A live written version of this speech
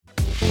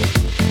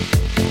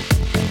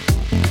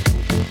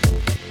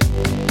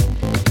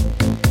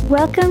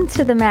Welcome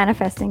to the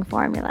Manifesting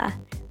Formula.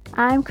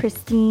 I'm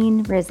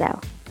Christine Rizzo.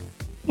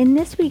 In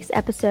this week's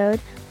episode,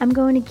 I'm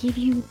going to give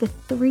you the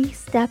 3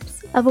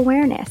 steps of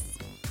awareness.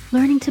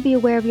 Learning to be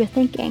aware of your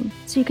thinking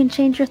so you can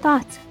change your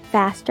thoughts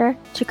faster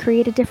to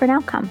create a different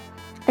outcome,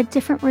 a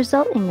different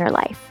result in your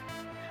life.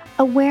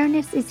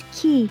 Awareness is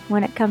key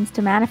when it comes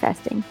to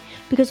manifesting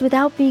because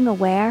without being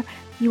aware,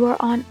 you are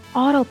on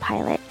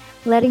autopilot,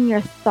 letting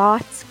your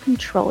thoughts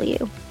control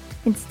you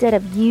instead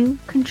of you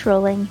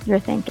controlling your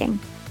thinking.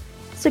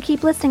 So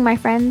keep listening, my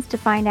friends, to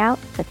find out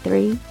the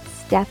 3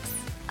 steps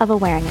of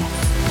awareness.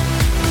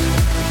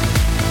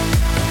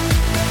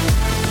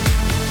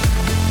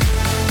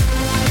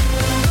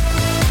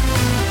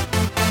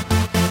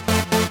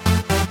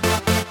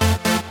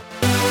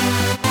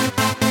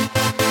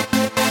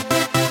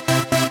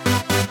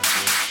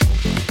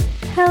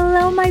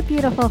 Hello, my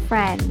beautiful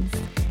friends.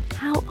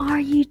 How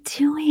are you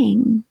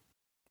doing?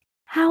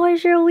 How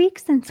was your week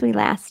since we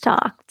last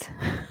talked?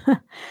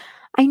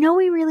 I know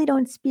we really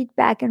don't speak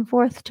back and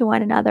forth to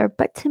one another,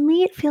 but to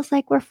me it feels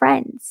like we're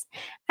friends,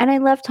 and I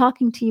love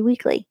talking to you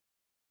weekly.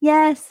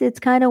 Yes, it's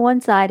kind of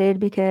one-sided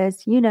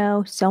because you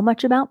know so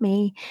much about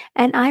me,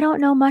 and I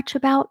don't know much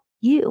about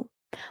you.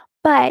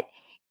 But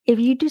if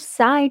you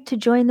decide to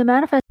join the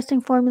Manifesting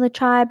Formula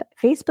Tribe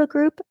Facebook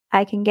group,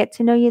 I can get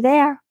to know you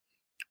there.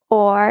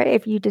 Or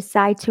if you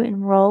decide to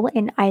enroll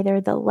in either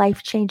the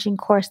life-changing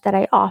course that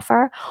I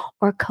offer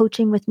or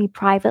coaching with me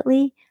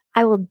privately,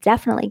 I will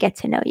definitely get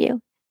to know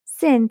you,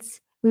 since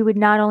we would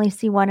not only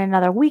see one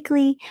another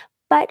weekly,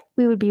 but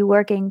we would be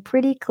working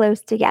pretty close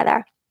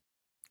together.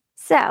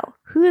 So,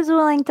 who's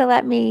willing to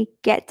let me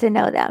get to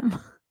know them?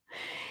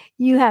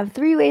 You have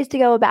 3 ways to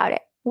go about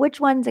it. Which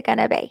one's it going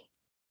to be?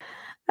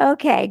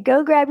 Okay,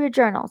 go grab your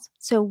journals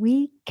so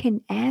we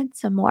can add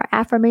some more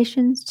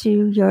affirmations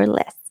to your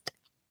list.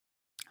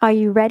 Are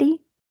you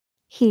ready?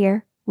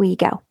 Here we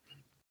go.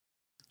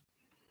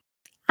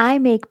 I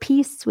make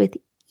peace with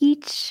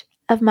each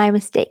of my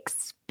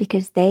mistakes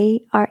because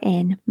they are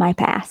in my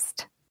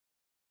past.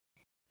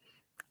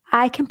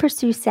 I can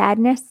pursue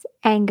sadness,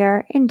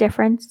 anger,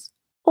 indifference,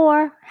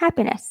 or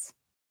happiness.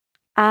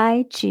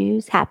 I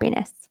choose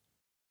happiness.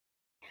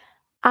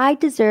 I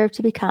deserve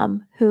to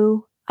become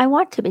who I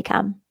want to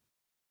become.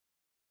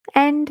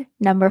 And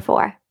number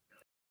 4,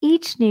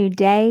 each new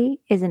day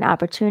is an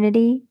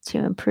opportunity to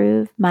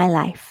improve my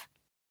life.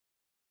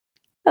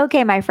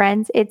 Okay, my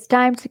friends, it's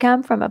time to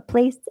come from a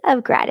place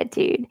of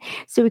gratitude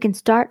so we can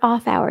start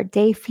off our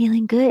day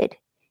feeling good,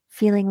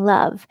 feeling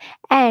love,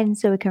 and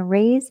so we can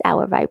raise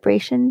our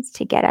vibrations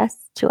to get us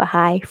to a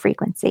high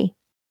frequency.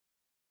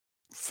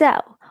 So,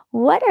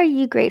 what are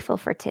you grateful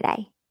for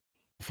today?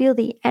 Feel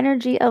the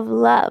energy of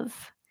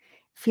love.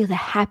 Feel the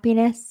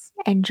happiness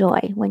and joy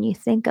when you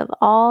think of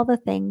all the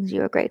things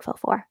you are grateful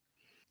for.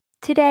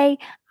 Today,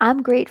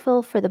 I'm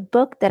grateful for the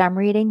book that I'm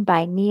reading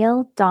by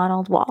Neale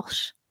Donald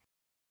Walsch.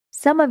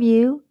 Some of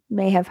you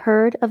may have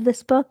heard of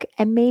this book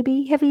and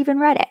maybe have even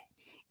read it.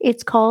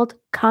 It's called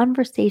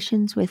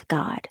Conversations with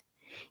God.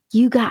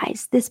 You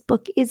guys, this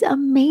book is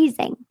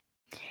amazing.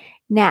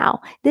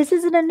 Now, this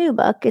isn't a new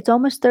book. It's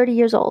almost 30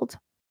 years old.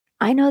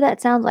 I know that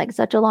sounds like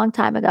such a long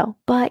time ago,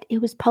 but it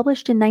was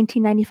published in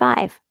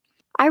 1995.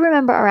 I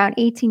remember around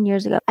 18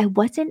 years ago, I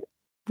wasn't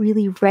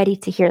really ready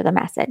to hear the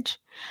message.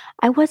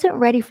 I wasn't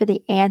ready for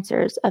the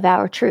answers of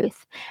our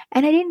truth,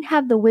 and I didn't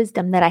have the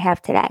wisdom that I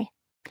have today.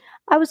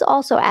 I was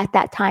also at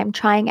that time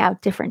trying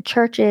out different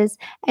churches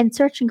and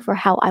searching for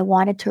how I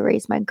wanted to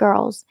raise my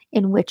girls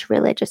in which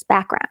religious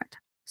background.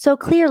 So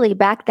clearly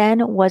back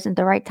then wasn't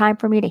the right time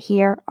for me to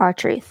hear our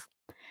truth.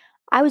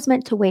 I was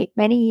meant to wait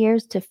many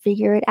years to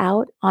figure it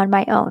out on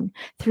my own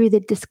through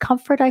the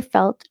discomfort I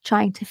felt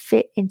trying to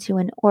fit into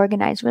an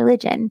organized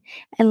religion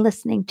and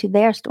listening to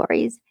their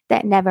stories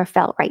that never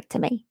felt right to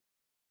me.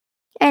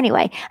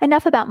 Anyway,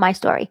 enough about my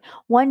story.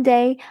 One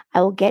day,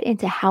 I will get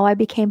into how I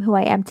became who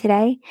I am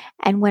today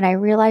and when I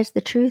realized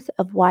the truth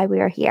of why we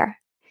are here.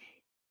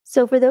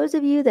 So for those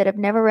of you that have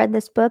never read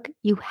this book,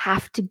 you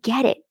have to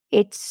get it.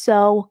 It's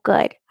so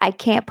good. I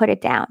can't put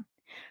it down.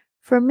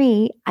 For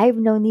me, I've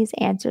known these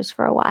answers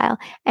for a while,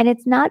 and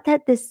it's not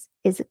that this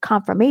is a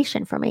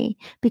confirmation for me,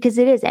 because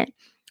it isn't.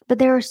 But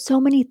there are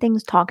so many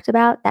things talked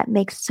about that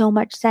make so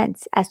much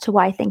sense as to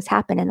why things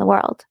happen in the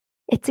world.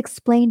 It's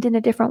explained in a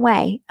different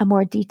way, a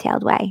more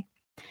detailed way.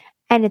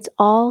 And it's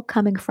all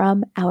coming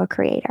from our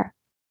Creator.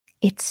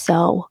 It's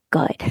so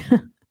good.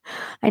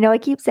 I know I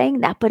keep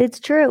saying that, but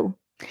it's true.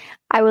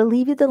 I will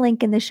leave you the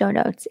link in the show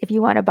notes if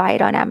you want to buy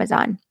it on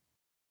Amazon.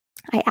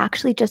 I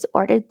actually just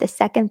ordered the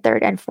 2nd,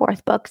 3rd, and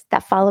 4th books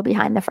that follow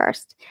behind the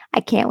first. I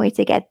can't wait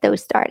to get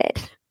those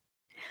started.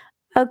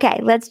 Okay,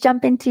 let's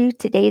jump into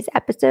today's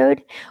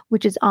episode,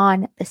 which is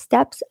on the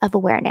steps of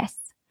awareness.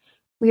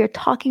 We are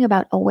talking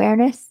about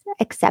awareness,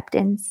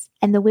 acceptance,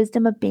 and the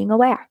wisdom of being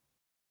aware.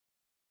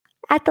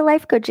 At the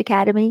Life Coach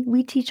Academy,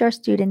 we teach our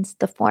students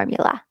the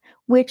formula,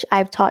 which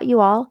I've taught you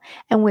all,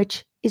 and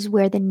which is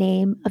where the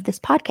name of this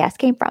podcast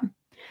came from.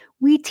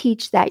 We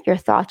teach that your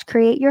thoughts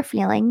create your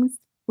feelings,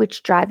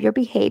 which drive your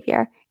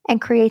behavior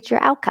and creates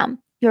your outcome,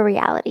 your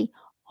reality,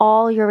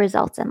 all your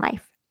results in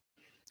life.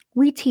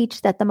 We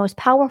teach that the most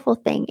powerful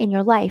thing in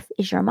your life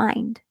is your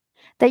mind.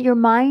 That your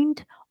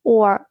mind,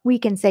 or we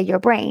can say your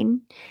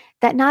brain,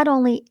 that not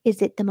only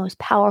is it the most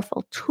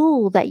powerful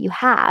tool that you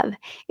have,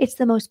 it's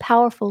the most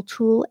powerful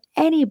tool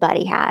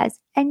anybody has,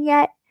 and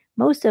yet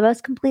most of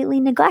us completely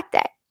neglect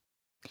it.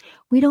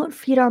 We don't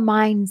feed our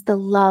minds the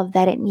love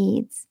that it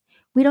needs.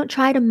 We don't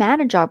try to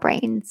manage our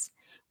brains.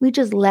 We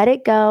just let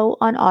it go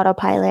on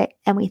autopilot,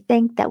 and we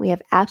think that we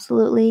have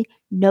absolutely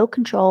no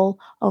control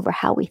over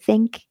how we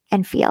think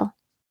and feel.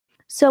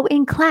 So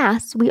in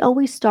class, we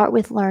always start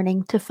with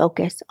learning to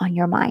focus on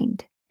your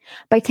mind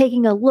by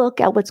taking a look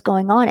at what's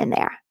going on in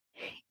there.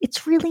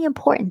 It's really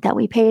important that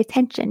we pay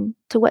attention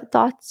to what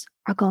thoughts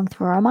are going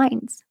through our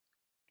minds.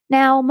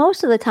 Now,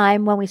 most of the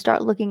time when we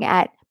start looking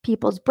at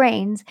people's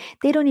brains,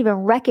 they don't even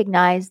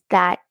recognize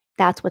that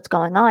that's what's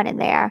going on in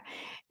there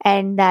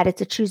and that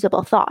it's a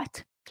choosable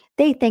thought.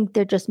 They think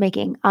they're just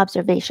making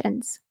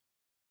observations.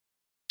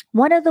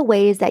 One of the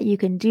ways that you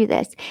can do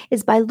this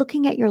is by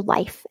looking at your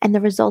life and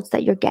the results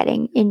that you're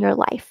getting in your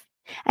life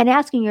and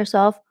asking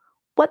yourself,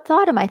 what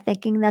thought am I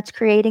thinking that's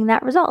creating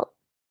that result?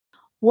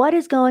 What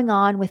is going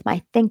on with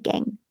my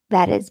thinking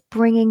that is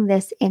bringing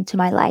this into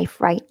my life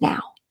right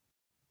now?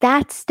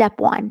 That's step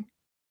one,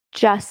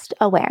 just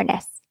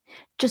awareness,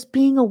 just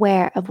being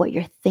aware of what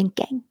you're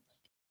thinking.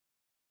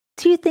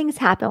 Two things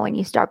happen when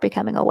you start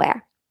becoming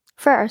aware.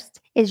 First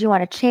is you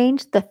want to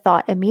change the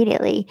thought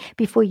immediately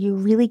before you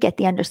really get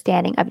the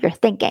understanding of your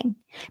thinking,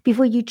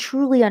 before you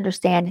truly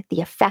understand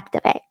the effect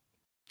of it.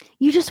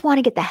 You just want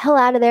to get the hell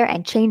out of there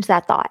and change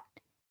that thought.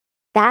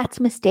 That's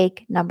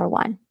mistake number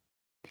one.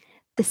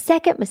 The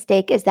second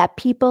mistake is that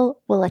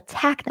people will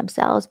attack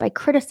themselves by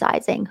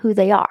criticizing who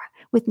they are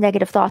with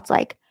negative thoughts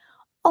like,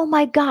 oh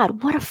my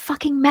God, what a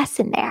fucking mess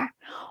in there.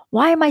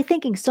 Why am I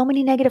thinking so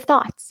many negative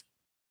thoughts?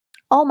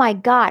 Oh my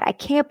God, I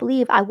can't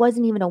believe I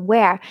wasn't even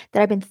aware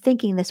that I've been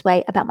thinking this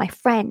way about my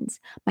friends,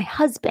 my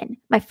husband,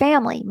 my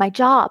family, my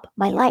job,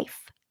 my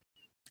life.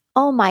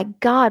 Oh my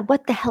God,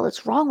 what the hell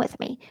is wrong with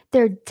me?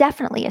 There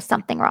definitely is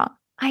something wrong.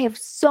 I have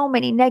so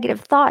many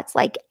negative thoughts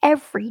like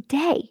every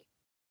day.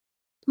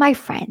 My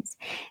friends,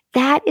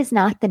 that is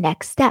not the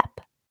next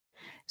step.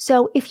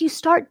 So if you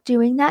start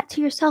doing that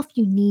to yourself,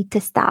 you need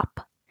to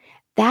stop.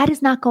 That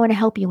is not going to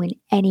help you in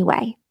any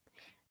way.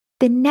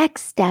 The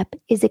next step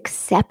is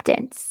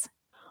acceptance.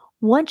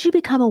 Once you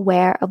become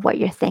aware of what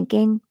you're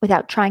thinking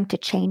without trying to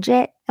change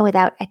it and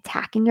without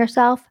attacking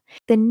yourself,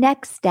 the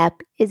next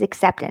step is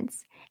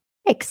acceptance.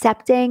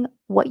 Accepting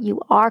what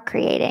you are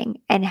creating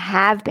and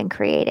have been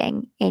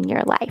creating in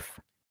your life.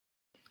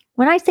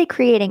 When I say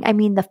creating, I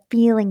mean the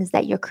feelings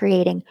that you're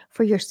creating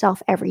for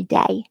yourself every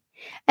day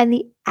and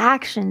the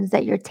actions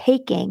that you're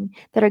taking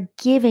that are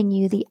giving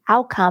you the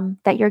outcome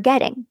that you're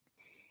getting.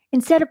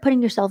 Instead of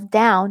putting yourself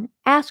down,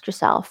 ask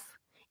yourself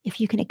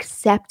if you can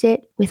accept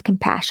it with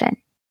compassion.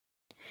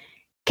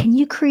 Can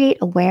you create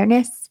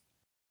awareness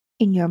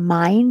in your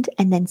mind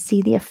and then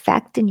see the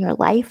effect in your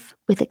life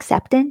with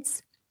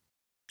acceptance?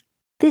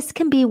 This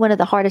can be one of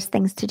the hardest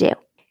things to do.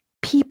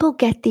 People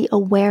get the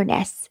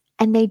awareness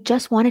and they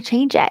just want to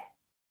change it.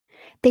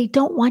 They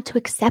don't want to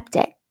accept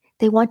it.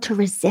 They want to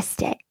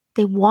resist it.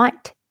 They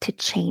want to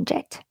change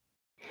it.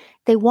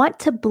 They want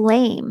to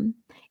blame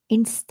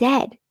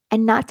instead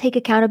and not take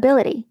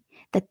accountability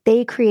that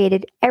they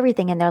created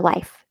everything in their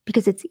life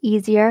because it's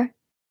easier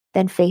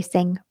than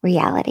facing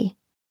reality.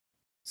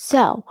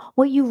 So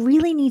what you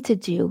really need to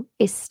do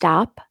is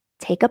stop,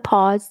 take a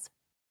pause,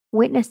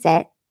 witness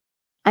it,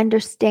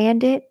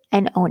 understand it,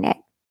 and own it.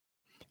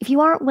 If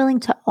you aren't willing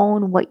to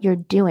own what you're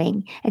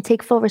doing and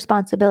take full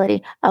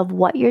responsibility of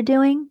what you're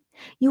doing,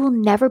 you will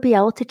never be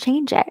able to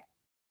change it.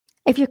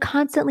 If you're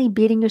constantly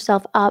beating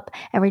yourself up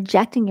and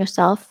rejecting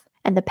yourself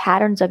and the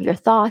patterns of your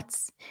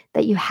thoughts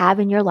that you have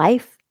in your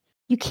life,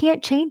 you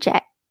can't change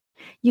it.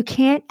 You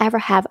can't ever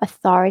have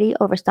authority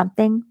over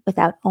something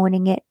without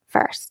owning it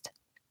first.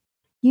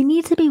 You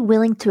need to be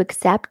willing to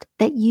accept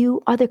that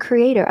you are the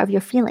creator of your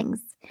feelings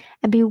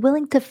and be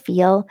willing to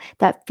feel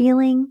that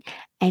feeling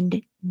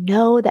and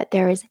know that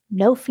there is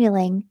no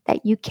feeling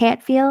that you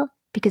can't feel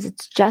because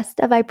it's just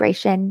a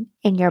vibration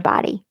in your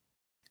body.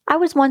 I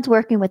was once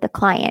working with a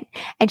client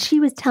and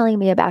she was telling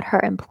me about her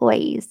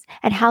employees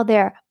and how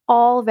they're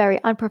all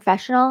very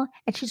unprofessional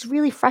and she's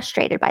really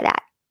frustrated by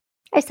that.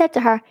 I said to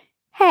her,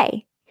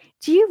 hey,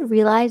 do you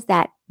realize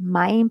that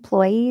my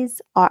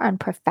employees are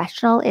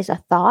unprofessional is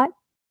a thought?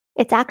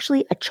 It's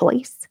actually a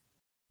choice.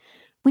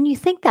 When you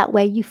think that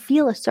way, you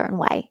feel a certain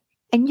way,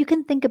 and you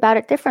can think about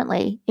it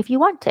differently if you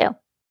want to.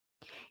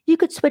 You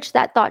could switch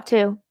that thought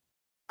to,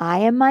 I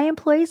am my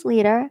employee's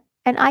leader,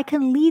 and I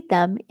can lead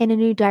them in a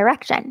new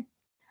direction.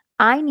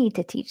 I need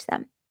to teach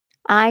them.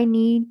 I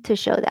need to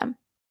show them.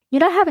 You're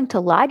not having to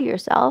lie to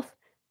yourself.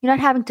 You're not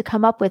having to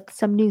come up with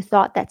some new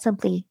thought that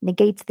simply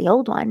negates the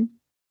old one.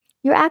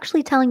 You're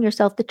actually telling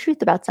yourself the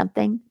truth about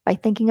something by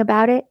thinking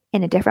about it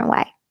in a different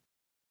way.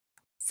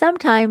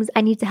 Sometimes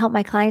I need to help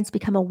my clients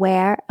become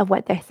aware of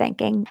what they're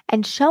thinking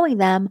and showing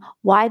them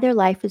why their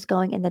life is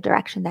going in the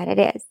direction that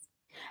it is.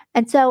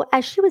 And so,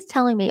 as she was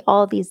telling me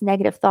all these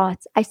negative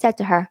thoughts, I said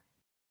to her,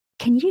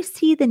 can you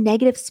see the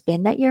negative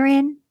spin that you're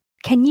in?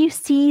 Can you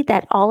see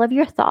that all of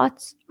your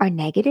thoughts are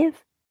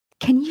negative?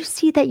 Can you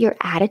see that your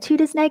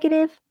attitude is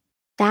negative?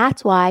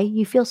 That's why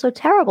you feel so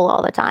terrible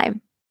all the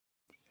time.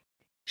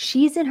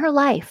 She's in her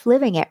life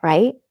living it,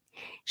 right?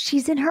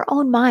 She's in her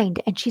own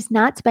mind and she's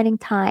not spending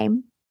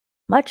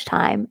much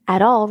time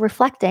at all,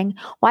 reflecting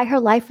why her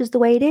life is the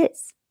way it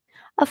is.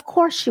 Of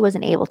course, she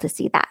wasn't able to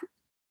see that.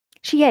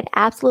 She had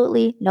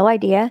absolutely no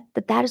idea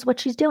that that is what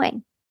she's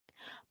doing.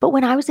 But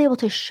when I was able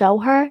to show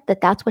her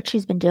that that's what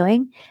she's been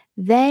doing,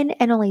 then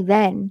and only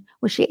then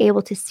was she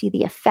able to see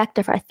the effect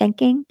of her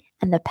thinking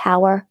and the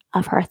power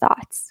of her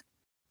thoughts.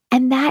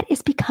 And that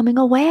is becoming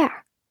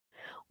aware.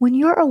 When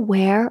you're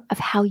aware of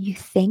how you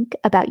think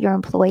about your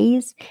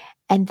employees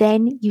and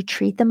then you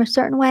treat them a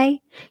certain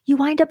way, you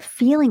wind up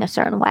feeling a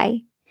certain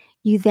way.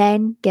 You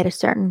then get a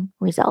certain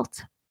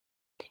result.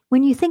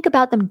 When you think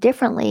about them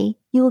differently,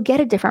 you will get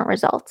a different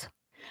result.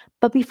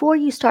 But before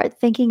you start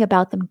thinking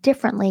about them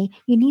differently,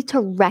 you need to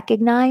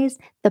recognize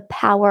the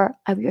power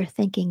of your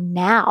thinking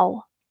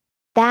now.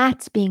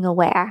 That's being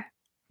aware.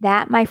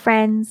 That, my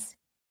friends,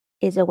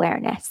 is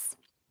awareness.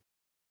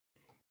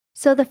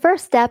 So the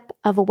first step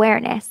of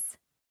awareness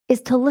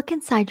is to look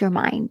inside your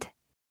mind.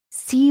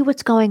 See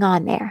what's going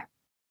on there.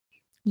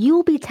 You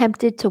will be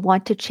tempted to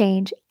want to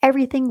change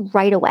everything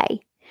right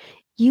away.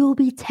 You will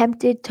be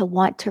tempted to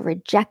want to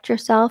reject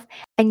yourself,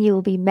 and you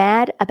will be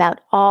mad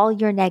about all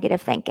your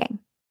negative thinking.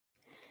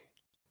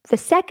 The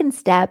second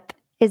step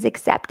is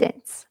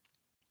acceptance.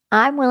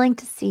 I'm willing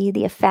to see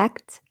the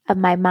effect of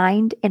my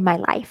mind in my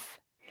life.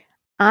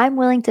 I'm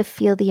willing to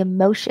feel the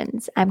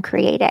emotions I'm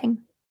creating.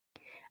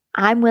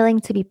 I'm willing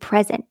to be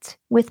present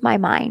with my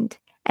mind,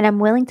 and I'm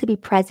willing to be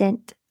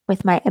present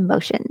with my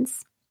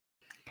emotions.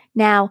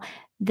 Now,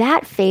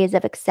 that phase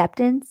of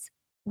acceptance,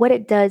 what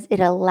it does, it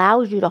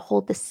allows you to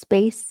hold the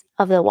space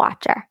of the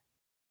watcher.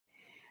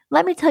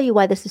 Let me tell you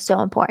why this is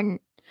so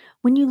important.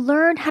 When you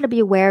learn how to be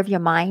aware of your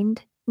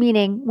mind,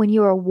 meaning when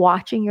you are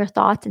watching your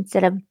thoughts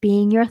instead of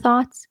being your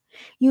thoughts,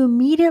 you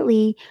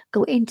immediately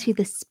go into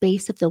the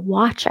space of the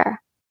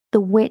watcher, the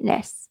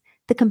witness,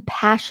 the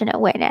compassionate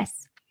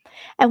witness.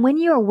 And when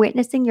you are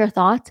witnessing your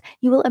thoughts,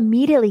 you will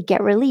immediately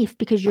get relief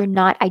because you're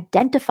not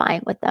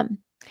identifying with them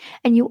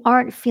and you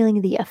aren't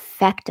feeling the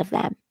effect of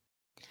them.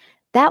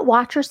 That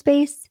watcher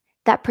space,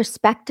 that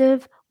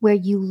perspective where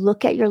you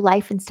look at your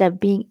life instead of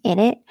being in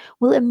it,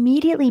 will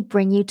immediately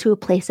bring you to a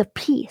place of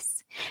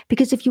peace.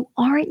 Because if you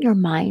aren't your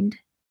mind,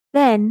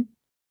 then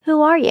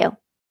who are you?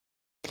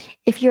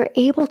 If you're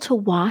able to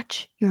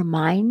watch your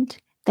mind,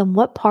 then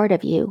what part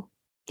of you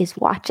is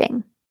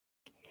watching?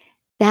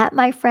 That,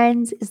 my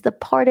friends, is the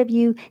part of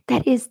you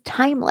that is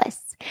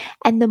timeless.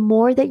 And the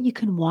more that you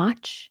can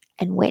watch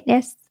and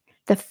witness,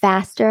 the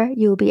faster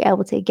you will be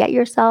able to get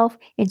yourself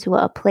into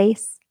a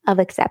place of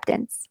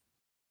acceptance.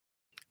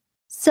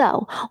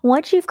 So,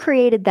 once you've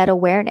created that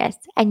awareness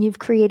and you've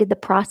created the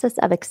process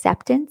of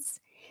acceptance,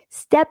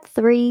 step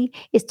 3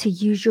 is to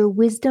use your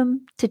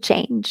wisdom to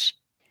change.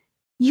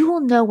 You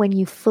will know when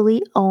you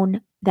fully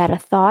own that a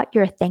thought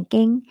you're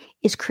thinking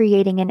is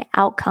creating an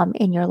outcome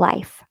in your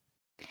life.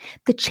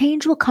 The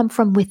change will come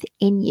from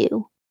within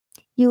you.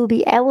 You will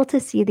be able to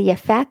see the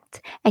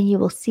effect and you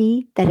will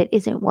see that it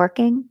isn't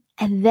working.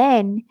 And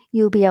then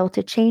you'll be able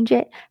to change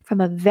it from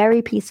a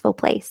very peaceful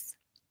place.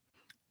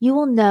 You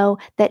will know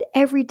that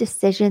every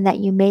decision that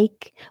you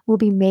make will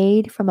be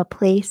made from a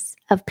place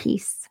of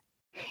peace.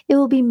 It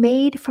will be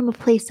made from a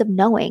place of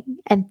knowing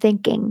and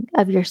thinking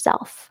of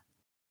yourself.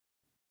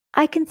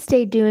 I can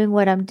stay doing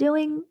what I'm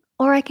doing,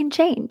 or I can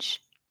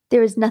change.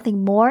 There is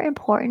nothing more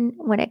important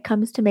when it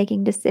comes to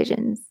making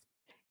decisions,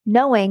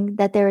 knowing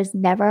that there is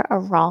never a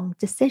wrong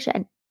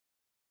decision.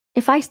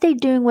 If I stay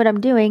doing what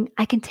I'm doing,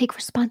 I can take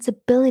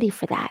responsibility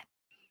for that.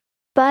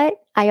 But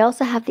I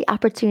also have the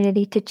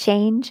opportunity to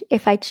change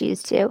if I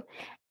choose to,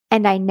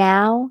 and I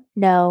now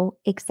know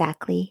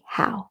exactly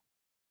how.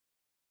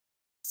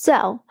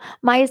 So,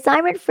 my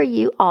assignment for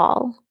you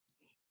all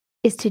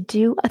is to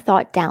do a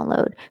thought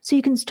download so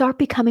you can start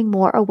becoming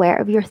more aware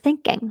of your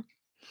thinking.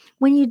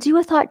 When you do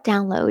a thought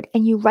download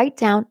and you write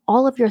down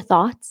all of your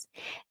thoughts,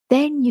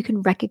 then you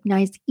can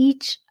recognize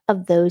each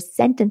of those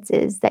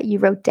sentences that you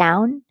wrote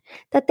down,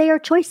 that they are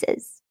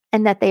choices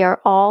and that they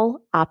are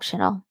all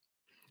optional.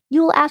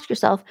 You will ask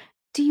yourself,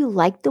 do you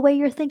like the way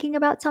you're thinking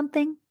about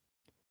something?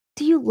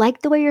 Do you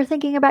like the way you're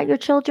thinking about your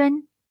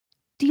children?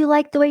 Do you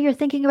like the way you're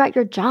thinking about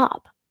your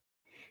job?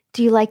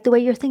 Do you like the way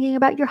you're thinking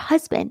about your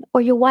husband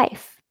or your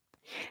wife?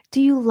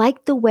 Do you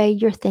like the way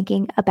you're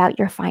thinking about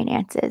your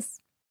finances?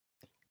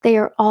 They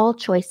are all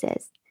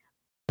choices.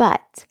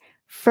 But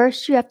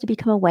first, you have to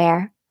become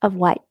aware of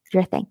what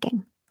you're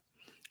thinking.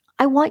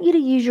 I want you to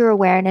use your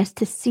awareness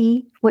to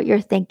see what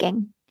you're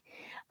thinking.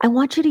 I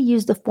want you to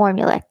use the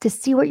formula to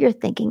see what you're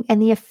thinking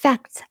and the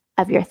effects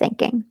of your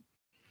thinking.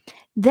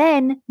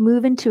 Then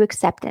move into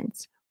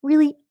acceptance,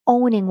 really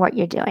owning what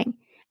you're doing.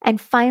 And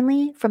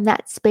finally, from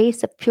that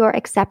space of pure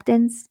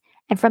acceptance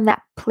And from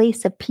that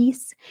place of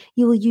peace,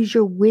 you will use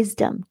your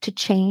wisdom to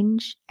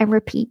change and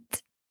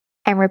repeat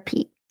and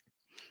repeat.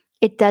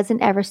 It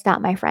doesn't ever stop,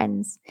 my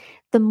friends.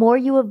 The more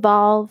you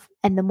evolve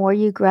and the more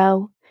you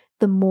grow,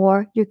 the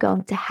more you're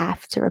going to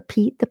have to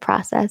repeat the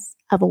process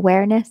of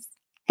awareness,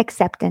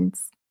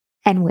 acceptance,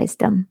 and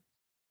wisdom.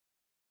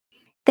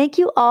 Thank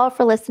you all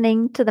for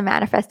listening to the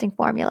Manifesting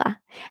Formula.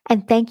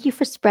 And thank you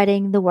for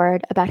spreading the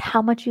word about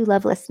how much you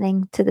love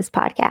listening to this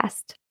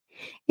podcast.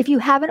 If you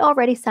haven't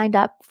already signed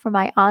up for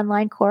my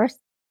online course,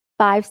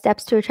 5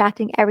 Steps to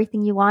Attracting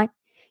Everything You Want,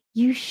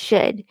 you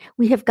should.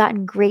 We have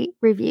gotten great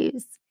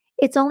reviews.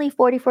 It's only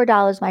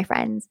 $44, my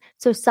friends,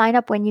 so sign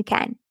up when you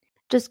can.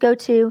 Just go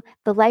to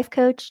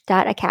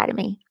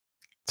thelifecoach.academy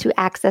to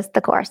access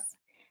the course.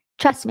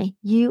 Trust me,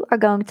 you are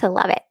going to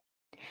love it.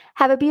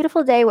 Have a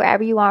beautiful day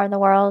wherever you are in the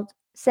world.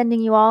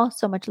 Sending you all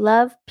so much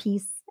love,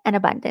 peace, and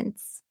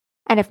abundance.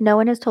 And if no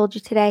one has told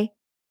you today,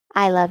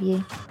 I love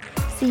you.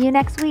 See you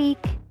next week.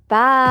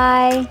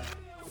 Bye.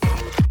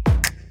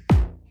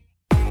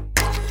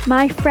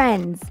 My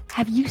friends,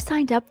 have you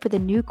signed up for the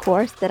new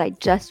course that I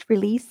just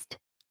released?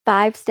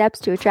 5 Steps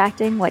to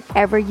Attracting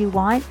Whatever You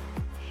Want?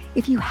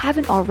 If you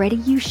haven't already,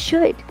 you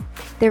should.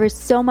 There is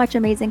so much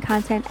amazing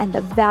content and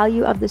the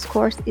value of this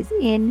course is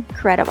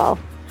incredible.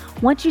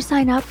 Once you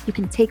sign up, you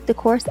can take the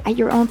course at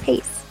your own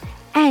pace.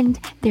 And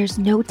there's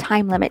no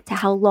time limit to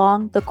how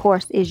long the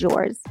course is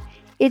yours.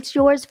 It's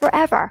yours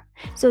forever.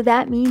 So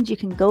that means you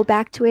can go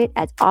back to it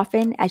as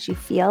often as you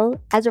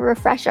feel as a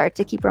refresher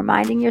to keep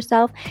reminding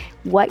yourself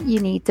what you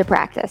need to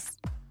practice.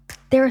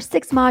 There are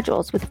 6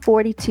 modules with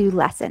 42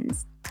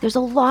 lessons. There's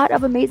a lot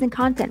of amazing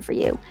content for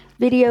you,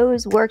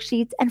 videos,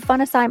 worksheets, and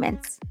fun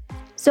assignments.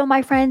 So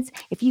my friends,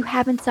 if you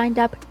haven't signed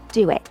up,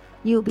 do it.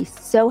 You'll be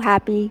so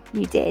happy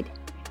you did.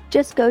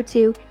 Just go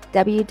to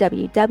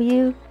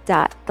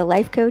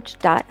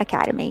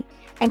www.thelifecoach.academy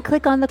and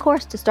click on the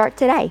course to start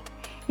today.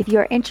 If you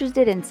are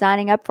interested in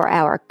signing up for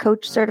our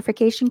coach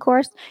certification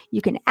course,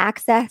 you can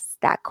access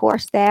that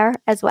course there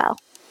as well.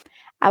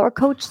 Our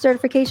coach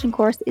certification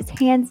course is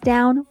hands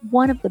down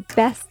one of the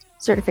best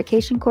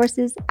certification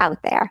courses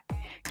out there.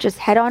 Just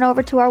head on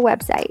over to our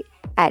website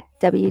at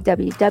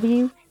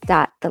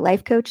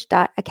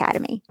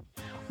www.thelifecoach.academy.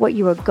 What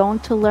you are going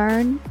to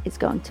learn is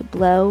going to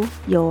blow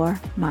your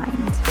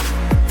mind.